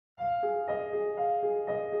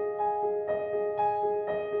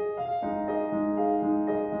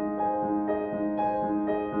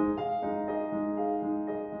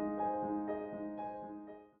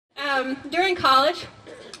during college,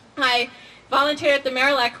 I volunteered at the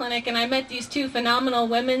Marillac Clinic, and I met these two phenomenal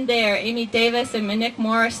women there, Amy Davis and Monique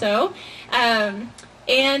Morisseau.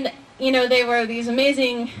 And you know, they were these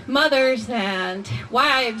amazing mothers and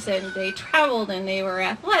wives, and they traveled, and they were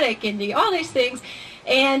athletic, and all these things.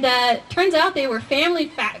 And turns out they were family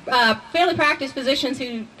practice physicians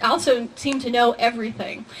who also seemed to know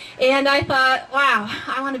everything. And I thought, wow,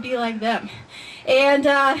 I want to be like them. And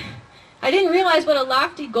I didn't realize what a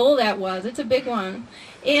lofty goal that was. It's a big one.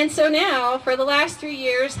 And so now, for the last 3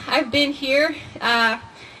 years, I've been here, that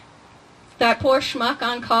poor schmuck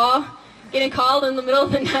on call, getting called in the middle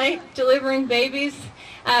of the night, delivering babies,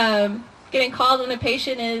 getting called when a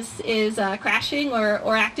patient is crashing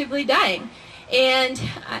or actively dying. And,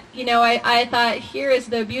 you know, I thought, here is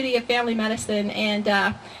the beauty of family medicine,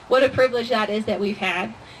 and what a privilege that is that we've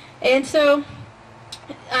had. And so,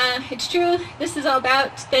 it's true, this is all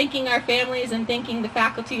about thanking our families and thanking the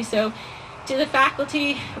faculty. So, to the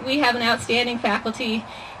faculty, we have an outstanding faculty,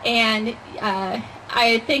 and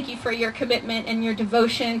I thank you for your commitment and your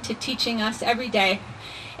devotion to teaching us every day,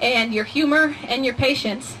 and your humor and your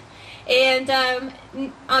patience. And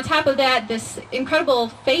on top of that, this incredible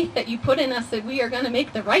faith that you put in us that we are going to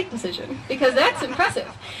make the right decision, because that's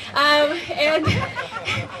impressive.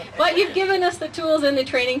 But you've given us the tools and the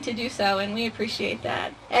training to do so, and we appreciate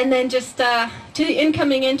that. And then just to the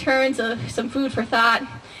incoming interns, some food for thought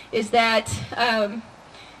is that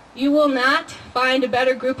you will not find a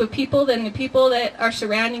better group of people than the people that are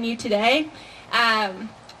surrounding you today.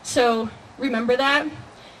 So remember that.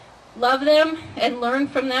 Love them and learn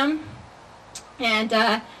from them. And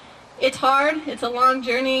it's hard, it's a long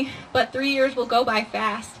journey, but 3 years will go by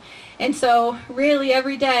fast. And so really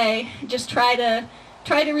every day, just try to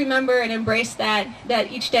remember and embrace that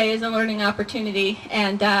each day is a learning opportunity,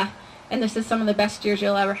 and this is some of the best years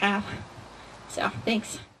you'll ever have. So,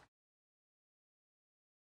 thanks.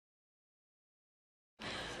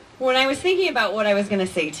 When I was thinking about what I was going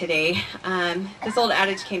to say today, this old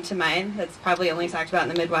adage came to mind that's probably only talked about in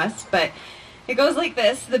the Midwest, but it goes like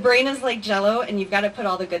this: the brain is like Jell-O, and you've got to put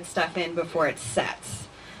all the good stuff in before it sets.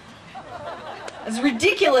 As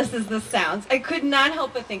ridiculous as this sounds, I could not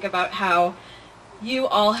help but think about how you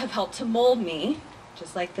all have helped to mold me,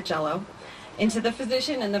 just like the Jell-O, into the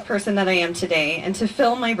physician and the person that I am today, and to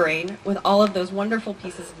fill my brain with all of those wonderful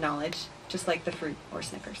pieces of knowledge, just like the fruit or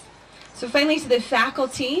Snickers. So finally, to the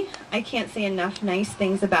faculty, I can't say enough nice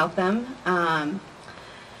things about them,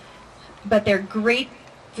 but they're great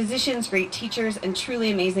physicians, great teachers, and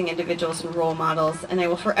truly amazing individuals and role models, and I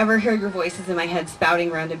will forever hear your voices in my head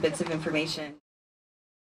spouting random bits of information.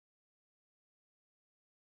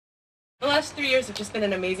 The last 3 years have just been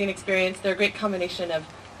an amazing experience. They're a great combination of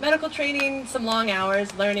medical training, some long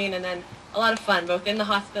hours, learning, and then a lot of fun, both in the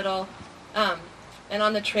hospital and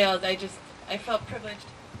on the trails. I felt privileged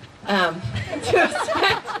to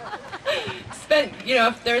have spent, you know,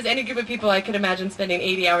 if there was any group of people I could imagine spending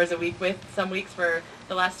 80 hours a week with, some weeks for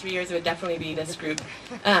the last 3 years, it would definitely be this group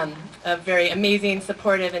of very amazing,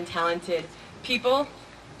 supportive, and talented people.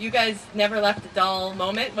 You guys never left a dull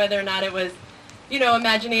moment, whether or not it was, you know,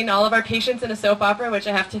 imagining all of our patients in a soap opera, which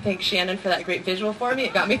I have to thank Shannon for that great visual for me.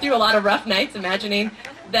 It got me through a lot of rough nights, imagining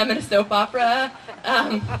them in a soap opera,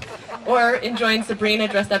 or enjoying Sabrina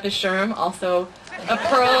dressed up as Sherm, also a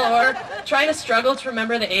pearl, or trying to struggle to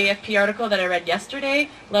remember the AFP article that I read yesterday,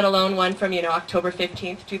 let alone one from, you know, October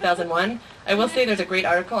 15th, 2001. I will say there's a great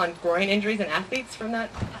article on groin injuries in athletes from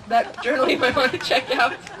that journal you might want to check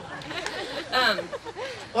out.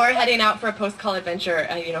 Or heading out for a post-call adventure,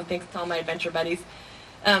 you know, thanks to all my adventure buddies.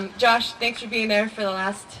 Josh, thanks for being there for the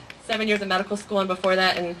last 7 years of medical school and before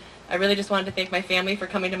that, and I really just wanted to thank my family for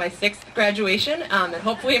coming to my 6th graduation, and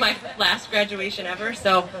hopefully my last graduation ever.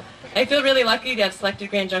 So I feel really lucky to have selected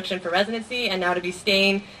Grand Junction for residency, and now to be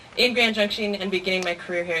staying in Grand Junction and beginning my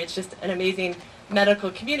career here. It's just an amazing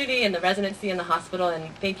medical community and the residency in the hospital,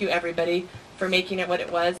 and thank you everybody for making it what it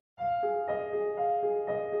was.